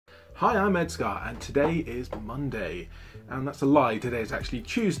Hi, I'm ED-SKaR and today is Monday. And that's a lie, today is actually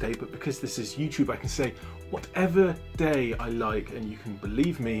Tuesday, but because this is YouTube I can say whatever day I like and you can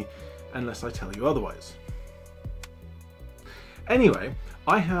believe me unless I tell you otherwise. Anyway,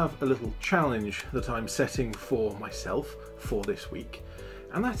 I have a little challenge that I'm setting for myself for this week,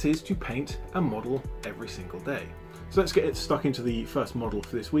 and that is to paint a model every single day. So let's get it stuck into the first model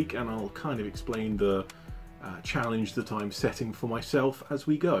for this week and I'll kind of explain the challenge that I'm setting for myself as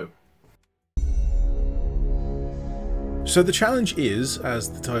we go. So the challenge is,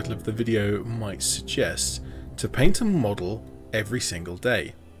 as the title of the video might suggest, to paint a model every single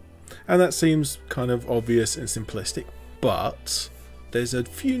day. And that seems kind of obvious and simplistic, but there's a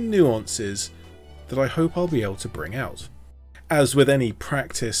few nuances that I hope I'll be able to bring out. As with any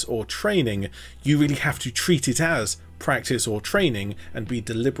practice or training, you really have to treat it as practice or training and be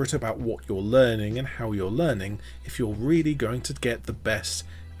deliberate about what you're learning and how you're learning if you're really going to get the best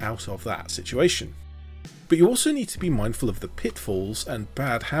out of that situation. But you also need to be mindful of the pitfalls and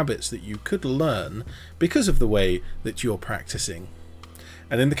bad habits that you could learn because of the way that you're practicing.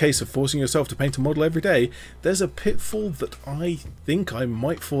 And in the case of forcing yourself to paint a model every day, there's a pitfall that I think I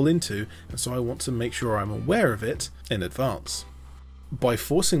might fall into, and so I want to make sure I'm aware of it in advance. By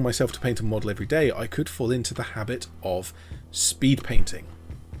forcing myself to paint a model every day, I could fall into the habit of speed painting.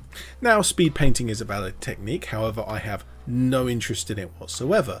 Now, speed painting is a valid technique, however I have no interest in it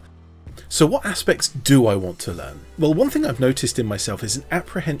whatsoever. So what aspects do I want to learn? Well, one thing I've noticed in myself is an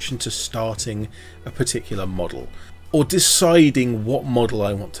apprehension to starting a particular model, or deciding what model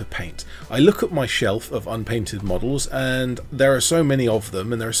I want to paint. I look at my shelf of unpainted models and there are so many of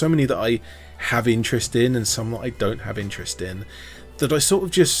them, and there are so many that I have interest in and some that I don't have interest in, that I sort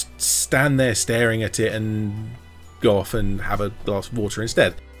of just stand there staring at it and go off and have a glass of water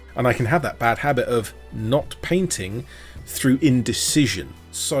instead. And I can have that bad habit of not painting through indecision.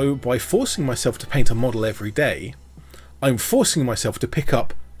 So by forcing myself to paint a model every day, I'm forcing myself to pick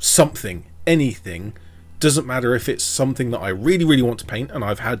up something, anything. Doesn't matter if it's something that I really want to paint and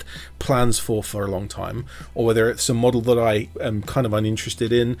I've had plans for a long time, or whether it's a model that I am kind of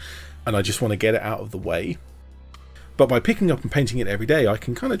uninterested in and I just want to get it out of the way. But by picking up and painting it every day, I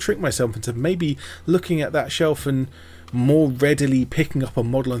can kind of trick myself into maybe looking at that shelf and more readily picking up a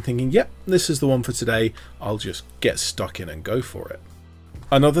model and thinking, yep, this is the one for today, I'll just get stuck in and go for it.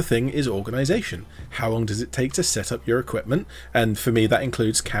 Another thing is organisation. How long does it take to set up your equipment? And for me that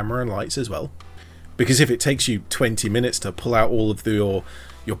includes camera and lights as well. Because if it takes you 20 minutes to pull out all of your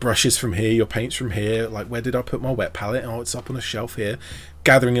brushes from here, your paints from here, like where did I put my wet palette? Oh, it's up on a shelf here.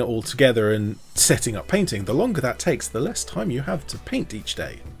 Gathering it all together and setting up painting, the longer that takes, the less time you have to paint each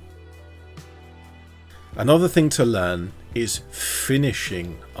day. Another thing to learn is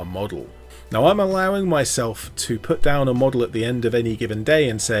finishing a model. Now I'm allowing myself to put down a model at the end of any given day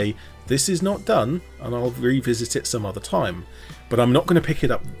and say, this is not done and I'll revisit it some other time. But I'm not going to pick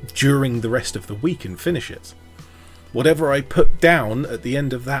it up during the rest of the week and finish it. Whatever I put down at the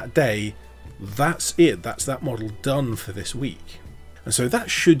end of that day, that's it. That's that model done for this week. And so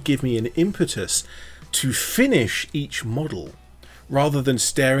that should give me an impetus to finish each model, rather than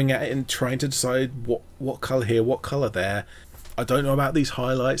staring at it and trying to decide what colour here, what colour there. I don't know about these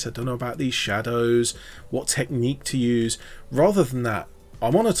highlights, I don't know about these shadows, what technique to use. Rather than that,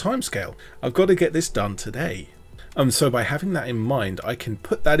 I'm on a timescale. I've got to get this done today. And so by having that in mind, I can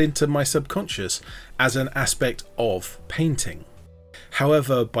put that into my subconscious as an aspect of painting.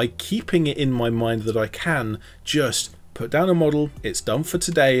 However, by keeping it in my mind that I can just put down a model, it's done for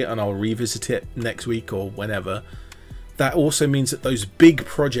today and I'll revisit it next week or whenever, that also means that those big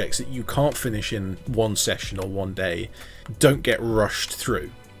projects that you can't finish in one session or one day don't get rushed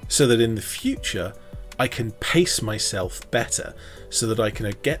through, so that in the future I can pace myself better so that I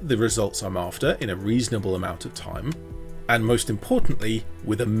can get the results I'm after in a reasonable amount of time, and most importantly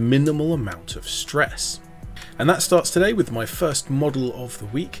with a minimal amount of stress. And that starts today with my first model of the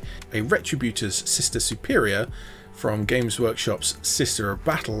week, a Retributor's Sister Superior from Games Workshop's Sister of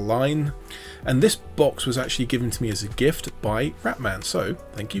Battle line. And this box was actually given to me as a gift by Ratman, so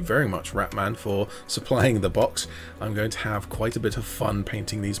thank you very much Ratman for supplying the box. I'm going to have quite a bit of fun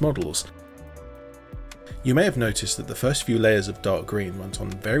painting these models. You may have noticed that the first few layers of dark green went on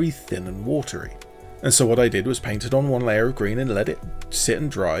very thin and watery. And so what I did was paint it on one layer of green and let it sit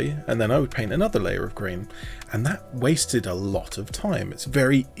and dry, and then I would paint another layer of green. And that wasted a lot of time. It's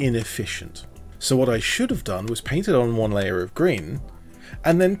very inefficient. So what I should have done was painted on one layer of green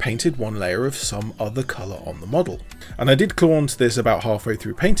and then painted one layer of some other colour on the model. And I did claw onto this about halfway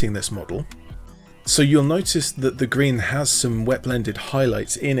through painting this model, So you'll notice that the green has some wet blended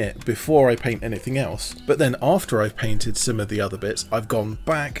highlights in it before I paint anything else, but then after I've painted some of the other bits, I've gone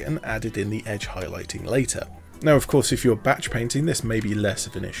back and added in the edge highlighting later. Now of course if you're batch painting this may be less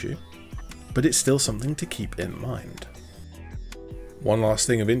of an issue, but it's still something to keep in mind. One last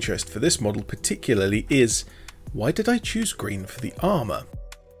thing of interest for this model particularly is, why did I choose green for the armour?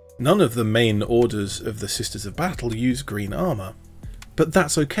 None of the main orders of the Sisters of Battle use green armour. But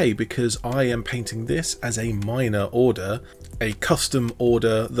that's okay because I am painting this as a minor order, a custom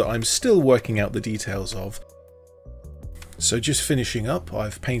order that I'm still working out the details of. So just finishing up,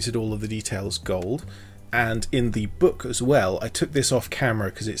 I've painted all of the details gold, and in the book as well, I took this off camera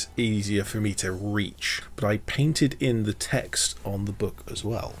because it's easier for me to reach, but I painted in the text on the book as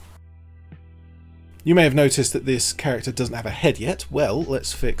well. You may have noticed that this character doesn't have a head yet. Well,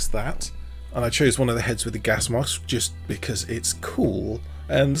 let's fix that. And I chose one of the heads with the gas mask just because it's cool,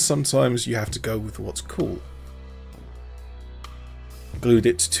 and sometimes you have to go with what's cool. Glued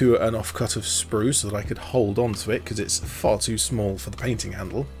it to an offcut of sprue so that I could hold onto it because it's far too small for the painting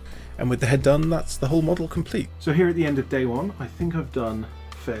handle. And with the head done, that's the whole model complete. So here at the end of day one, I think I've done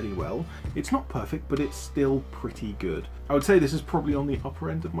fairly well. It's not perfect, but it's still pretty good. I would say this is probably on the upper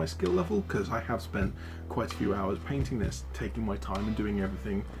end of my skill level because I have spent quite a few hours painting this, taking my time and doing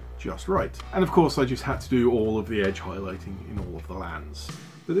everything just right. And of course I just had to do all of the edge highlighting in all of the lands.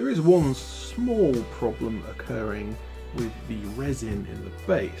 But there is one small problem occurring with the resin in the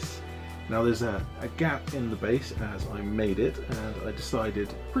base. Now there's a gap in the base as I made it, and I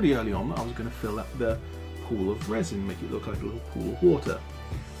decided pretty early on that I was going to fill up the pool of resin, make it look like a little pool of water.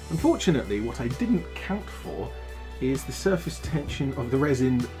 Unfortunately, what I didn't count for is the surface tension of the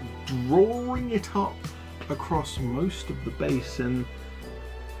resin drawing it up across most of the base and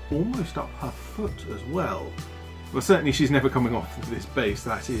almost up her foot as well. Well, certainly she's never coming off of this base.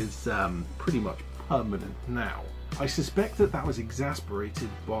 That is pretty much permanent now. I suspect that that was exasperated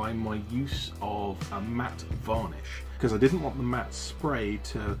by my use of a matte varnish, because I didn't want the matte spray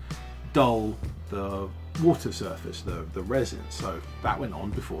to dull the water surface, the resin, so that went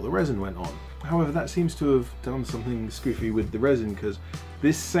on before the resin went on. However, that seems to have done something squiffy with the resin, because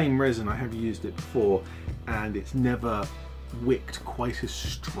this same resin, I have used it before and it's never wicked quite as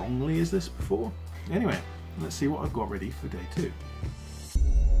strongly as this before. Anyway, let's see what I've got ready for day two.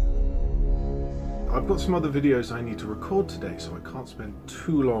 I've got some other videos I need to record today, so I can't spend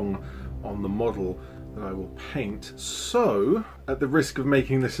too long on the model that I will paint. So, at the risk of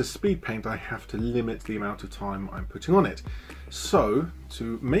making this a speed paint, I have to limit the amount of time I'm putting on it. So,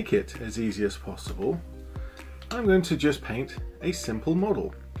 to make it as easy as possible, I'm going to just paint a simple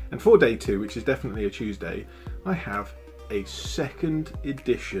model. And for day two, which is definitely a Tuesday, I have a second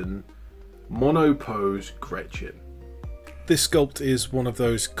edition monopose Gretchen. This sculpt is one of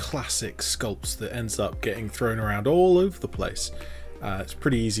those classic sculpts that ends up getting thrown around all over the place. It's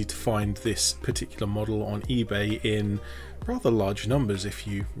pretty easy to find this particular model on eBay in rather large numbers if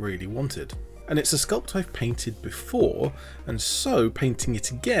you really wanted. And it's a sculpt I've painted before, and so painting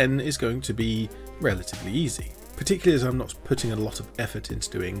it again is going to be relatively easy. Particularly as I'm not putting a lot of effort into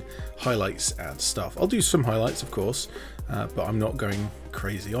doing highlights and stuff. I'll do some highlights of course, but I'm not going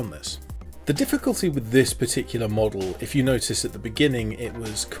crazy on this. The difficulty with this particular model, if you notice at the beginning, it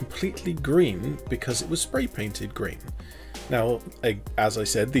was completely green because it was spray painted green. Now, as I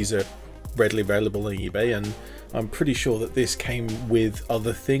said, these are readily available on eBay, and I'm pretty sure that this came with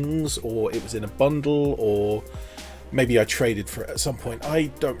other things, or it was in a bundle, or maybe I traded for it at some point. I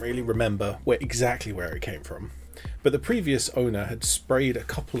don't really remember exactly where it came from. But the previous owner had sprayed a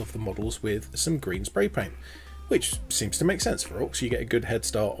couple of the models with some green spray paint, which seems to make sense for orcs. You get a good head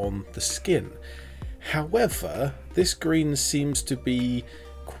start on the skin. However, this green seems to be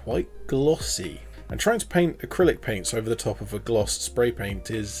quite glossy, and trying to paint acrylic paints over the top of a gloss spray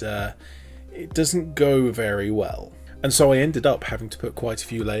paint is it doesn't go very well. And so I ended up having to put quite a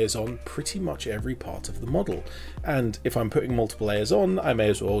few layers on pretty much every part of the model. And if I'm putting multiple layers on, I may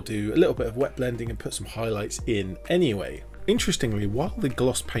as well do a little bit of wet blending and put some highlights in anyway. Interestingly, while the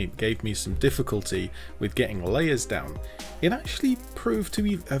gloss paint gave me some difficulty with getting layers down, it actually proved to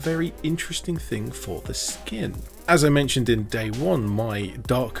be a very interesting thing for the skin. As I mentioned in day one, my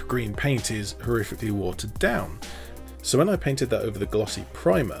dark green paint is horrifically watered down. So when I painted that over the glossy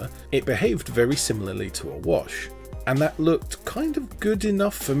primer, it behaved very similarly to a wash. And that looked kind of good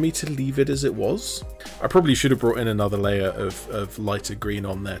enough for me to leave it as it was. I probably should have brought in another layer of lighter green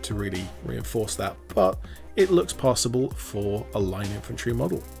on there to really reinforce that, but it looks passable for a line infantry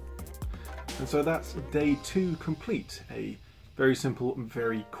model. And so that's day two complete. A very simple and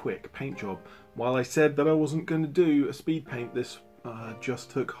very quick paint job. While I said that I wasn't going to do a speed paint, this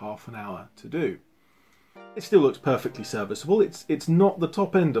just took half an hour to do. It still looks perfectly serviceable. It's not the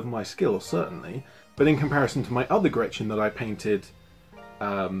top end of my skill, certainly, but in comparison to my other Gretchen that I painted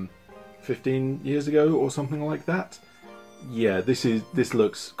 15 years ago or something like that, yeah, this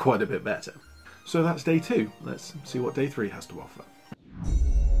looks quite a bit better. So that's day 2. Let's see what day 3 has to offer.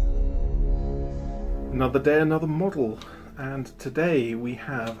 Another day, another model, and today we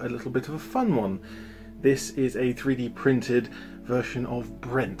have a little bit of a fun one. This is a 3D printed version of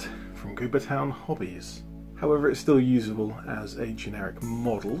Brent from Goobertown Hobbies. However, it's still usable as a generic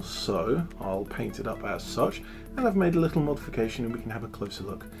model, so I'll paint it up as such, and I've made a little modification and we can have a closer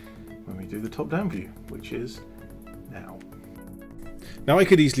look when we do the top-down view, which is now. Now, I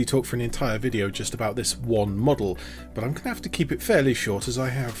could easily talk for an entire video just about this one model, but I'm going to have to keep it fairly short as I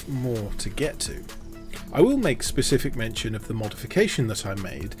have more to get to. I will make specific mention of the modification that I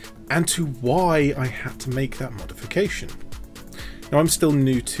made and to why I had to make that modification. Now, I'm still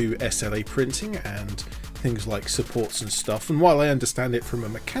new to SLA printing and things like supports and stuff, and while I understand it from a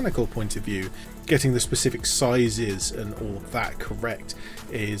mechanical point of view, getting the specific sizes and all of that correct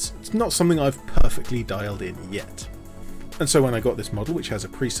is not something I've perfectly dialed in yet. And so when I got this model, which has a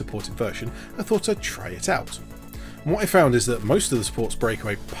pre-supported version, I thought I'd try it out. And what I found is that most of the supports break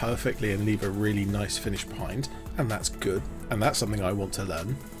away perfectly and leave a really nice finish behind, and that's good, and that's something I want to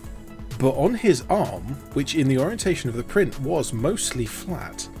learn. But on his arm, which in the orientation of the print was mostly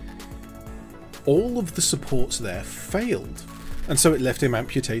flat, all of the supports there failed, and so it left him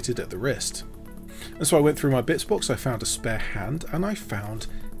amputated at the wrist. And so I went through my bits box, I found a spare hand, and I found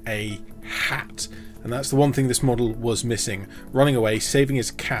a hat. And that's the one thing this model was missing. Running away, saving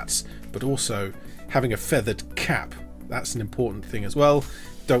his cats, but also having a feathered cap. That's an important thing as well.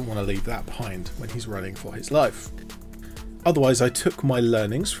 Don't want to leave that behind when he's running for his life. Otherwise, I took my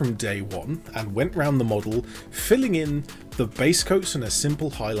learnings from day 1 and went round the model, filling in the base coats and a simple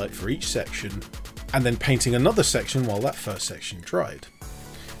highlight for each section, and then painting another section while that first section dried.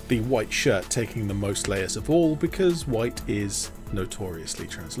 The white shirt taking the most layers of all because white is notoriously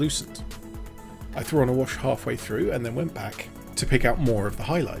translucent. I threw on a wash halfway through and then went back to pick out more of the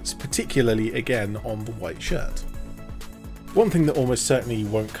highlights, particularly again on the white shirt. One thing that almost certainly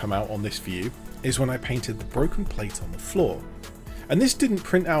won't come out on this view is when I painted the broken plate on the floor. And this didn't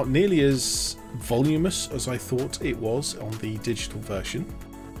print out nearly as voluminous as I thought it was on the digital version,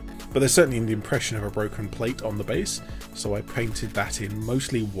 but there's certainly the impression of a broken plate on the base, so I painted that in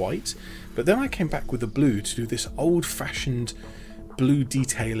mostly white, but then I came back with the blue to do this old-fashioned blue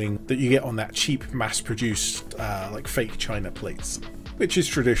detailing that you get on that cheap mass-produced like fake china plates, which is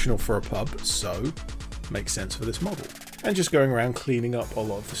traditional for a pub, so makes sense for this model. And just going around cleaning up a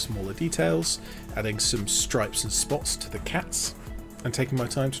lot of the smaller details, adding some stripes and spots to the cats, and taking my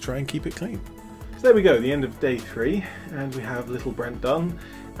time to try and keep it clean. So there we go, the end of day 3, and we have little Brent done,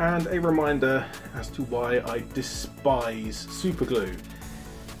 and a reminder as to why I despise super glue.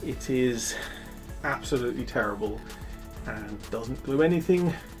 It is absolutely terrible and doesn't glue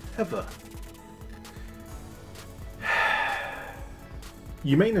anything ever.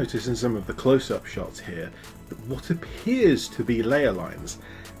 You may notice in some of the close-up shots here that what appears to be layer lines.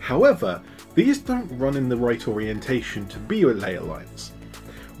 However, these don't run in the right orientation to be layer lines.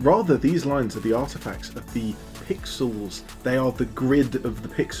 Rather, these lines are the artifacts of the pixels. They are the grid of the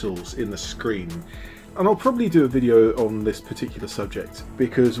pixels in the screen. And I'll probably do a video on this particular subject,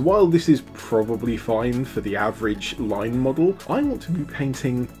 because while this is probably fine for the average line model, I want to be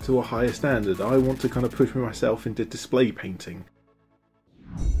painting to a higher standard. I want to kind of push myself into display painting.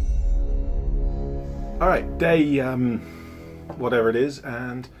 Alright, day whatever it is,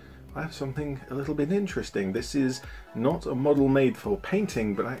 and I have something a little bit interesting. This is not a model made for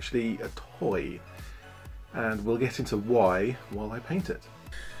painting, but actually a toy. And we'll get into why while I paint it.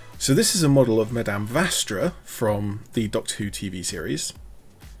 So this is a model of Madame Vastra from the Doctor Who TV series.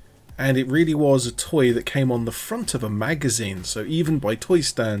 And it really was a toy that came on the front of a magazine, so even by toy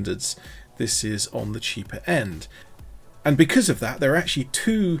standards, this is on the cheaper end. And because of that, there are actually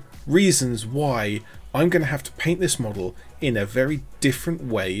 2 reasons why I'm going to have to paint this model in a very different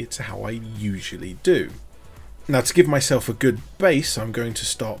way to how I usually do. Now, to give myself a good base, I'm going to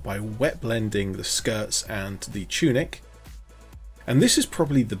start by wet blending the skirts and the tunic. And this is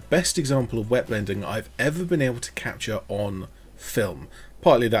probably the best example of wet blending I've ever been able to capture on film.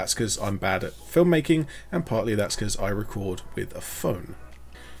 Partly that's because I'm bad at filmmaking, and partly that's because I record with a phone.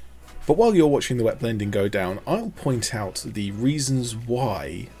 But while you're watching the wet blending go down, I'll point out the reasons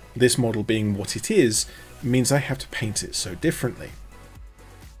why this model being what it is means I have to paint it so differently.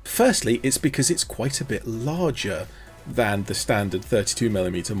 Firstly, it's because it's quite a bit larger than the standard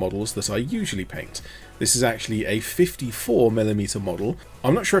 32mm models that I usually paint. This is actually a 54mm model.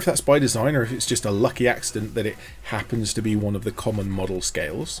 I'm not sure if that's by design or if it's just a lucky accident that it happens to be one of the common model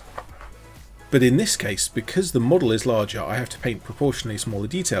scales. But in this case, because the model is larger, I have to paint proportionally smaller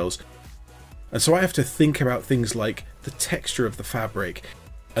details. And so I have to think about things like the texture of the fabric,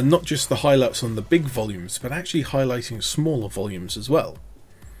 and not just the highlights on the big volumes, but actually highlighting smaller volumes as well.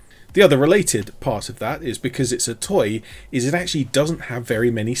 The other related part of that is, because it's a toy, is it actually doesn't have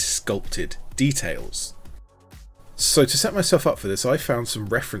very many sculpted details. So to set myself up for this, I found some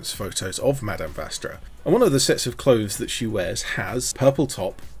reference photos of Madame Vastra, and one of the sets of clothes that she wears has purple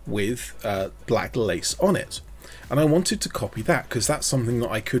top with black lace on it, and I wanted to copy that because that's something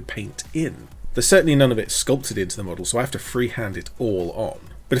that I could paint in. There's certainly none of it sculpted into the model, so I have to freehand it all on.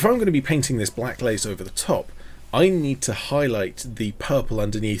 But if I'm going to be painting this black lace over the top, I need to highlight the purple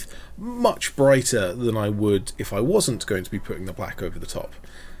underneath much brighter than I would if I wasn't going to be putting the black over the top.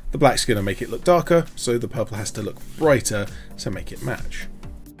 The black's going to make it look darker, so the purple has to look brighter to make it match.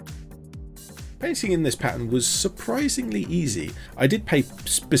 Painting in this pattern was surprisingly easy. I did pay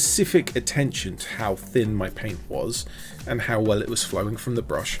specific attention to how thin my paint was and how well it was flowing from the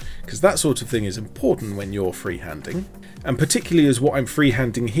brush, because that sort of thing is important when you're freehanding. And particularly as what I'm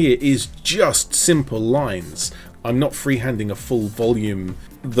freehanding here is just simple lines. I'm not freehanding a full volume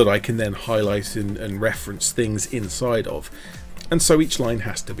that I can then highlight and reference things inside of. And so each line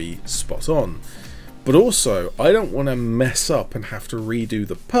has to be spot on. But also, I don't want to mess up and have to redo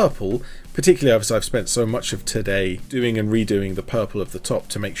the purple, particularly as I've spent so much of today doing and redoing the purple of the top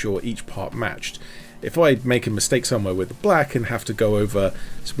to make sure each part matched. If I make a mistake somewhere with the black and have to go over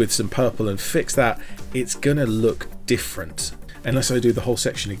with some purple and fix that, it's gonna look different, unless I do the whole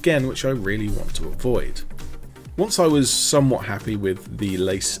section again, which I really want to avoid. Once I was somewhat happy with the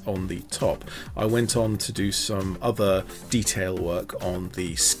lace on the top, I went on to do some other detail work on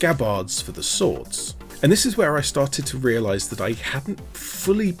the scabbards for the swords. And this is where I started to realise that I hadn't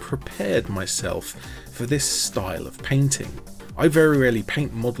fully prepared myself for this style of painting. I very rarely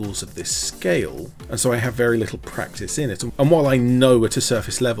paint models of this scale, and so I have very little practice in it. And while I know at a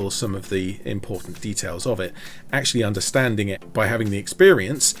surface level some of the important details of it, actually understanding it by having the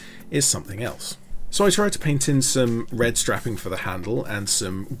experience is something else. So I tried to paint in some red strapping for the handle and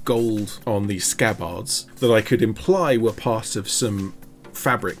some gold on the scabbards that I could imply were part of some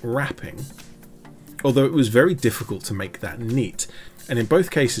fabric wrapping, although it was very difficult to make that neat. And in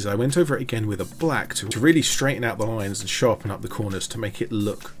both cases I went over it again with a black to really straighten out the lines and sharpen up the corners to make it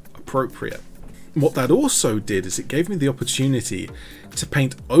look appropriate. What that also did is it gave me the opportunity to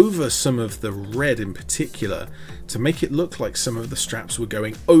paint over some of the red in particular to make it look like some of the straps were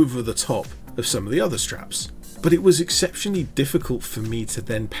going over the top of some of the other straps. But it was exceptionally difficult for me to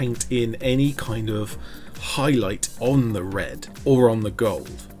then paint in any kind of highlight on the red or on the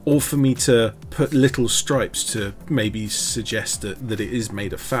gold, or for me to put little stripes to maybe suggest that it is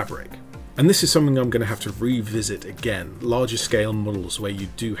made of fabric. And this is something I'm going to have to revisit again, larger scale models where you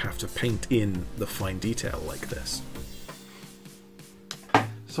do have to paint in the fine detail like this.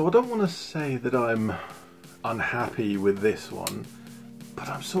 So I don't want to say that I'm unhappy with this one, but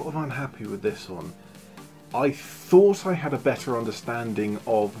I'm sort of unhappy with this one. I thought I had a better understanding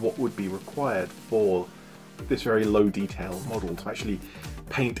of what would be required for this very low detail model to actually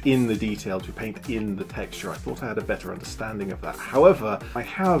paint in the detail, to paint in the texture. I thought I had a better understanding of that. However, I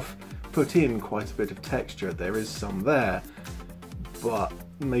have put in quite a bit of texture. There is some there, but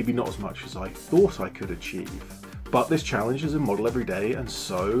maybe not as much as I thought I could achieve. But this challenge is a model every day, and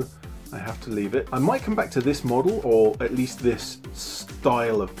so I have to leave it. I might come back to this model, or at least this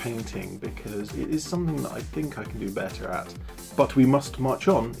style of painting, because it is something that I think I can do better at. But we must march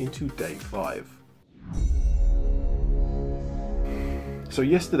on into day 5. So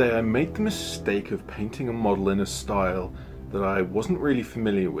yesterday I made the mistake of painting a model in a style that I wasn't really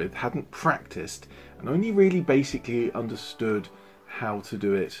familiar with, hadn't practiced, and only really basically understood how to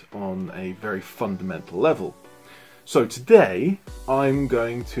do it on a very fundamental level. So today I'm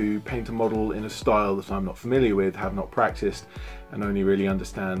going to paint a model in a style that I'm not familiar with, have not practiced, and only really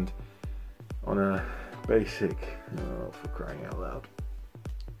understand on a basic, for crying out loud.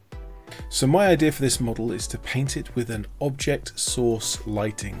 So my idea for this model is to paint it with an object source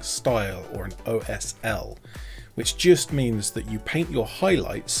lighting style, or an OSL, which just means that you paint your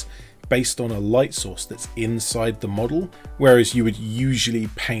highlights based on a light source that's inside the model, whereas you would usually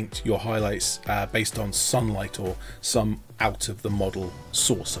paint your highlights based on sunlight or some out of the model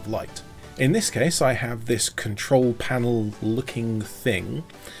source of light. In this case I have this control panel looking thing,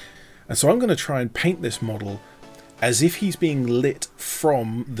 and so I'm going to try and paint this model as if he's being lit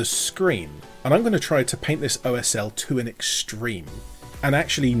from the screen. And I'm going to try to paint this OSL to an extreme and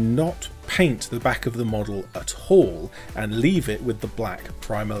actually not paint the back of the model at all and leave it with the black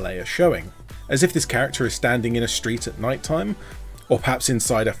primer layer showing, as if this character is standing in a street at night time, or perhaps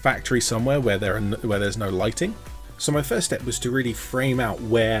inside a factory somewhere where there's no lighting. So my first step was to really frame out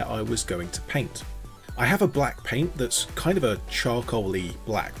where I was going to paint. I have a black paint that's kind of a charcoal-y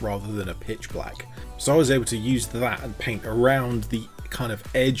black rather than a pitch black, so I was able to use that and paint around the kind of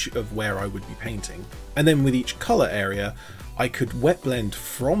edge of where I would be painting. And then with each colour area, I could wet blend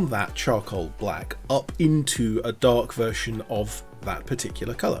from that charcoal black up into a dark version of that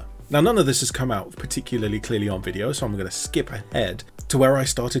particular colour. Now, none of this has come out particularly clearly on video, so I'm going to skip ahead to where I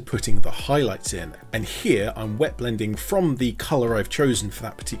started putting the highlights in. And here I'm wet blending from the colour I've chosen for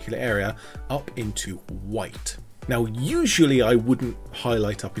that particular area up into white. Now, usually I wouldn't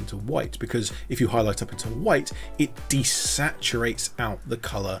highlight up into white, because if you highlight up into white, it desaturates out the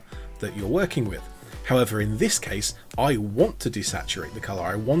colour that you're working with. However, in this case, I want to desaturate the colour.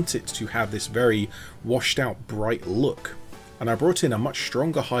 I want it to have this very washed out, bright look. And I brought in a much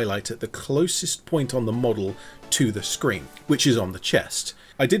stronger highlight at the closest point on the model to the screen, which is on the chest.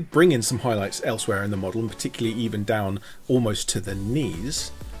 I did bring in some highlights elsewhere in the model, and particularly even down almost to the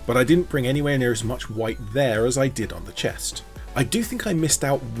knees, but I didn't bring anywhere near as much white there as I did on the chest. I do think I missed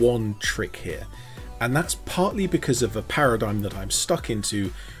out one trick here, and that's partly because of a paradigm that I'm stuck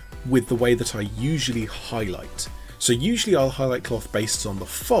into with the way that I usually highlight. So usually I'll highlight cloth based on the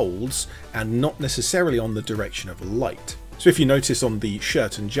folds and not necessarily on the direction of light. So if you notice on the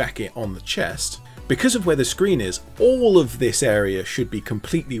shirt and jacket on the chest, because of where the screen is, all of this area should be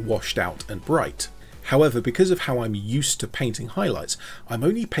completely washed out and bright. However, because of how I'm used to painting highlights, I'm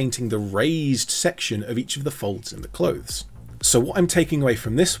only painting the raised section of each of the folds in the clothes. So what I'm taking away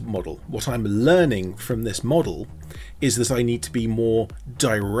from this model, what I'm learning from this model, is that I need to be more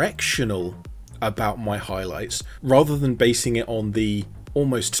directional about my highlights rather than basing it on the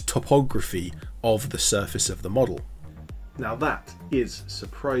almost topography of the surface of the model. Now that is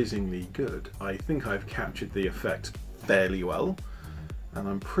surprisingly good. I think I've captured the effect fairly well, and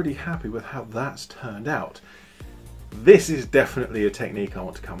I'm pretty happy with how that's turned out. This is definitely a technique I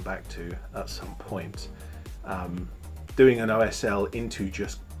want to come back to at some point. Doing an OSL into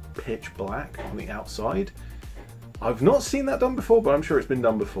just pitch black on the outside. I've not seen that done before, but I'm sure it's been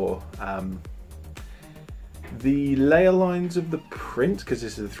done before. The layer lines of the print, because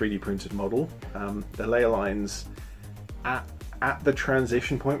this is a 3D printed model, the layer lines at the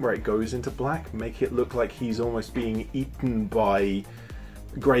transition point where it goes into black make it look like he's almost being eaten by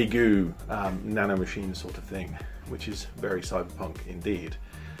grey goo, nanomachine sort of thing, which is very cyberpunk indeed.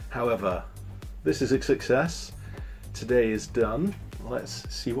 However, this is a success. Today is done. Let's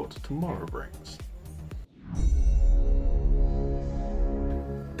see what tomorrow brings.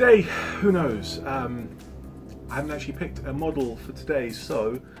 Day, who knows? I haven't actually picked a model for today,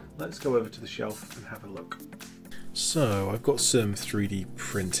 so let's go over to the shelf and have a look. So I've got some 3D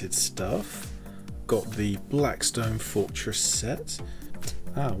printed stuff. Got the Blackstone Fortress set.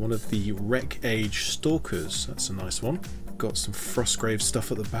 One of the Wreck Age Stalkers, that's a nice one. Got some Frostgrave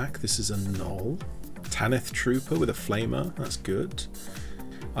stuff at the back. This is a Knoll. Tanith Trooper with a flamer, that's good.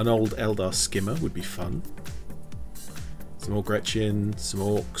 An old Eldar skimmer would be fun. Some more Gretchen, some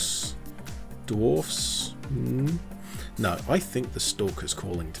orcs, dwarfs. No, I think the Stalker's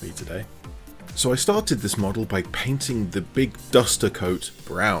calling to me today. So I started this model by painting the big duster coat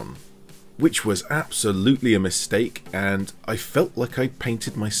brown, which was absolutely a mistake, and I felt like I'd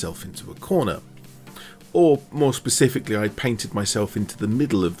painted myself into a corner. Or more specifically, I'd painted myself into the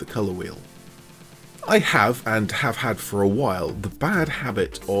middle of the colour wheel. I have, and have had for a while, the bad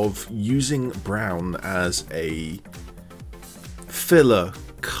habit of using brown as a filler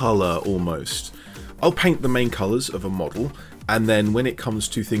colour almost. I'll paint the main colours of a model, and then when it comes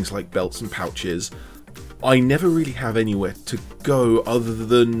to things like belts and pouches, I never really have anywhere to go other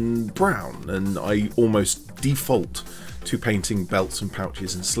than brown, and I almost default to painting belts and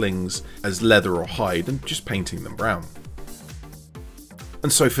pouches and slings as leather or hide and just painting them brown.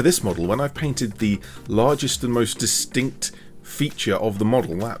 And so for this model, when I've painted the largest and most distinct feature of the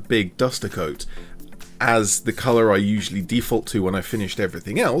model, that big duster coat, as the colour I usually default to when I finished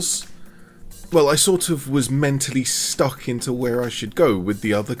everything else, well, I sort of was mentally stuck into where I should go with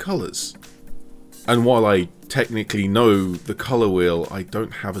the other colours. And while I technically know the colour wheel, I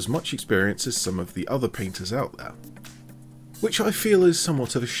don't have as much experience as some of the other painters out there. Which I feel is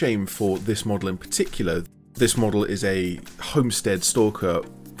somewhat of a shame for this model in particular. This model is a Homestead Stalker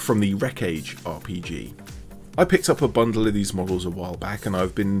from the Wreck Age RPG. I picked up a bundle of these models a while back, and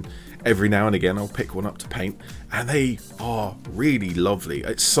I've been, every now and again, I'll pick one up to paint, and they are really lovely.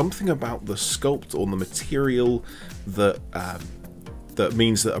 It's something about the sculpt or the material that that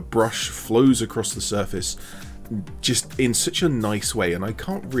means that a brush flows across the surface just in such a nice way, and I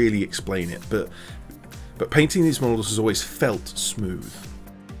can't really explain it, but painting these models has always felt smooth.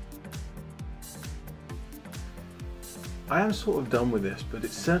 I am sort of done with this, but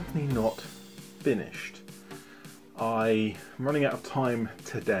it's certainly not finished. I'm running out of time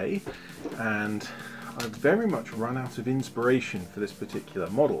today, and I've very much run out of inspiration for this particular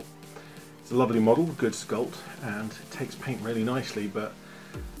model. It's a lovely model, good sculpt, and it takes paint really nicely, but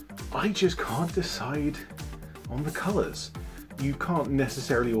I just can't decide on the colours. You can't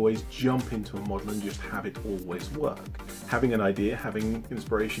necessarily always jump into a model and just have it always work. Having an idea, having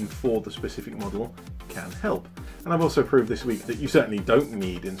inspiration for the specific model can help. And I've also proved this week that you certainly don't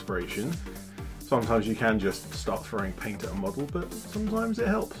need inspiration. Sometimes you can just start throwing paint at a model, but sometimes it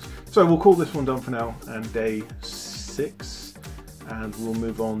helps. So we'll call this one done for now, and day 6, and we'll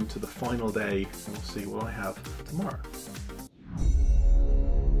move on to the final day, and we'll see what I have tomorrow.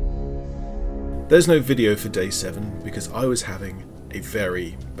 There's no video for day 7 because I was having a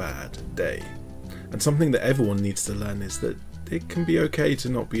very bad day. And something that everyone needs to learn is that it can be okay to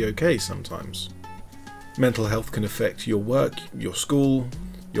not be okay sometimes. Mental health can affect your work, your school,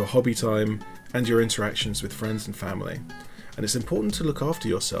 your hobby time, and your interactions with friends and family, and it's important to look after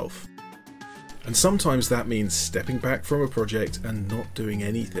yourself. And sometimes that means stepping back from a project and not doing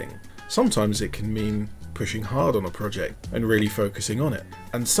anything. Sometimes it can mean pushing hard on a project and really focusing on it.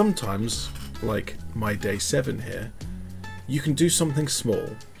 And sometimes, like my day 7 here, you can do something small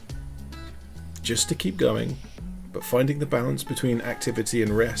just to keep going, but finding the balance between activity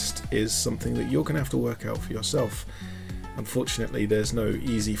and rest is something that you're going to have to work out for yourself. Unfortunately, there's no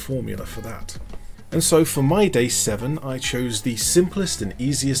easy formula for that. And so for my day 7, I chose the simplest and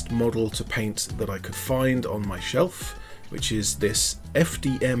easiest model to paint that I could find on my shelf, which is this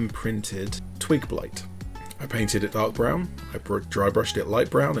FDM printed twig blight. I painted it dark brown, I dry brushed it light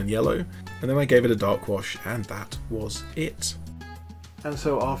brown and yellow, and then I gave it a dark wash, and that was it. And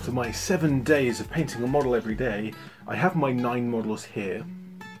so after my 7 days of painting a model every day, I have my 9 models here.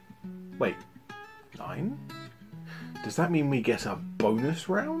 Wait, 9? Does that mean we get a bonus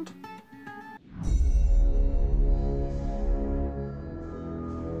round?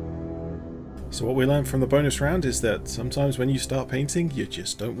 So what we learned from the bonus round is that sometimes when you start painting, you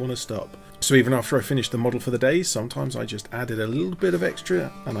just don't want to stop. So even after I finished the model for the day, sometimes I just added a little bit of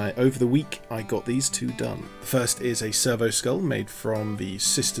extra, and over the week I got these 2 done. The first is a servo skull made from the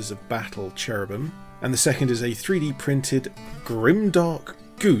Sisters of Battle cherubim, and the second is a 3D printed grimdark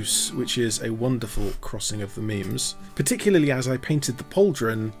goose, which is a wonderful crossing of the memes, particularly as I painted the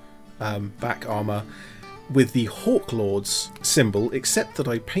pauldron back armour with the Hawk Lord's symbol, except that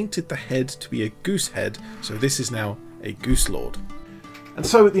I painted the head to be a goose head, so this is now a Goose Lord. And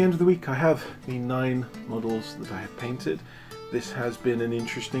so at the end of the week I have the 9 models that I have painted. This has been an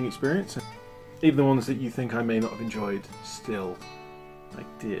interesting experience. Even the ones that you think I may not have enjoyed, still I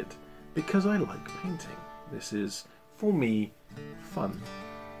did, because I like painting. This is, for me, fun.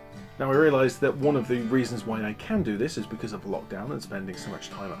 Now I realise that one of the reasons why I can do this is because of lockdown and spending so much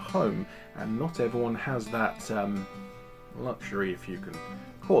time at home, and not everyone has that luxury, if you can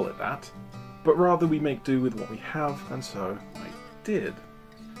call it that, but rather we make do with what we have, and so I did.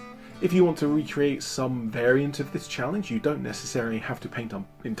 If you want to recreate some variant of this challenge, you don't necessarily have to paint an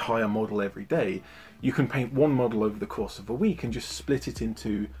entire model every day. You can paint one model over the course of a week and just split it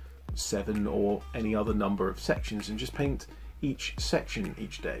into 7 or any other number of sections and just paint each section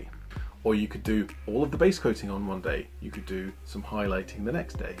each day. Or you could do all of the base coating on one day. You could do some highlighting the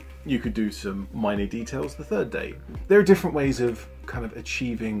next day. You could do some minor details the 3rd day. There are different ways of kind of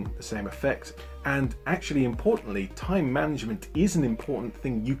achieving the same effect. And actually, importantly, time management is an important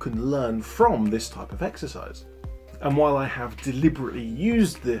thing you can learn from this type of exercise. And while I have deliberately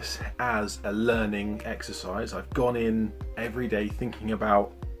used this as a learning exercise, I've gone in every day thinking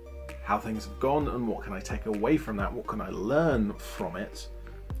about how things have gone and what can I take away from that, what can I learn from it.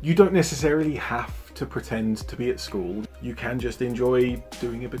 You don't necessarily have to pretend to be at school. You can just enjoy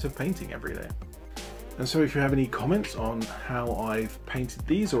doing a bit of painting every day. And so if you have any comments on how I've painted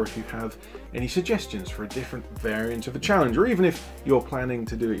these, or if you have any suggestions for a different variant of a challenge, or even if you're planning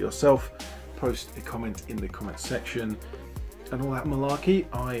to do it yourself, post a comment in the comments section. And all that malarkey,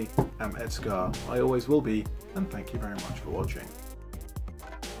 I am ED-SKaR, I always will be, and thank you very much for watching.